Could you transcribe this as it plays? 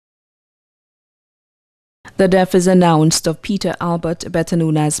The death is announced of Peter Albert, better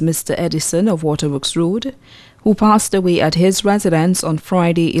known as Mr. Edison of Waterworks Road, who passed away at his residence on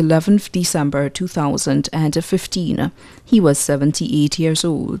Friday, 11th December 2015. He was 78 years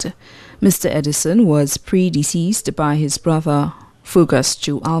old. Mr. Edison was predeceased by his brother, Fergus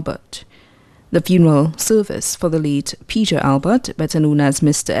Joe Albert. The funeral service for the late Peter Albert, better known as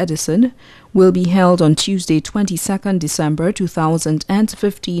Mr. Edison, will be held on Tuesday, 22nd December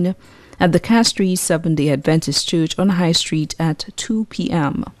 2015 at the Castries Seventh-day Adventist Church on High Street at 2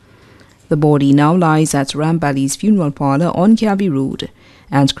 p.m. The body now lies at Rambally's Funeral Parlour on Calvi Road,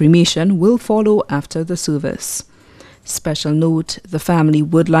 and cremation will follow after the service. Special note, the family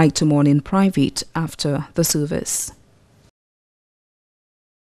would like to mourn in private after the service.